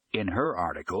In her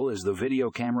article, Is the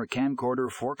Video Camera Camcorder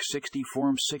Fork 60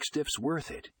 Form 6-Diffs Worth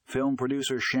It? Film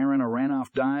producer Sharon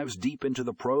Aharonoff dives deep into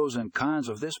the pros and cons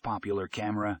of this popular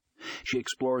camera. She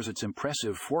explores its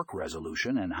impressive fork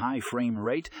resolution and high frame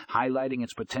rate, highlighting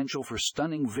its potential for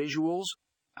stunning visuals.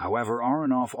 However,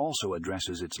 Aharonoff also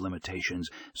addresses its limitations,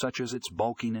 such as its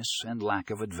bulkiness and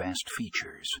lack of advanced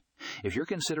features. If you're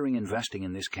considering investing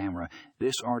in this camera,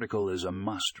 this article is a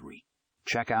must-read.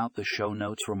 Check out the show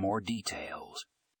notes for more details.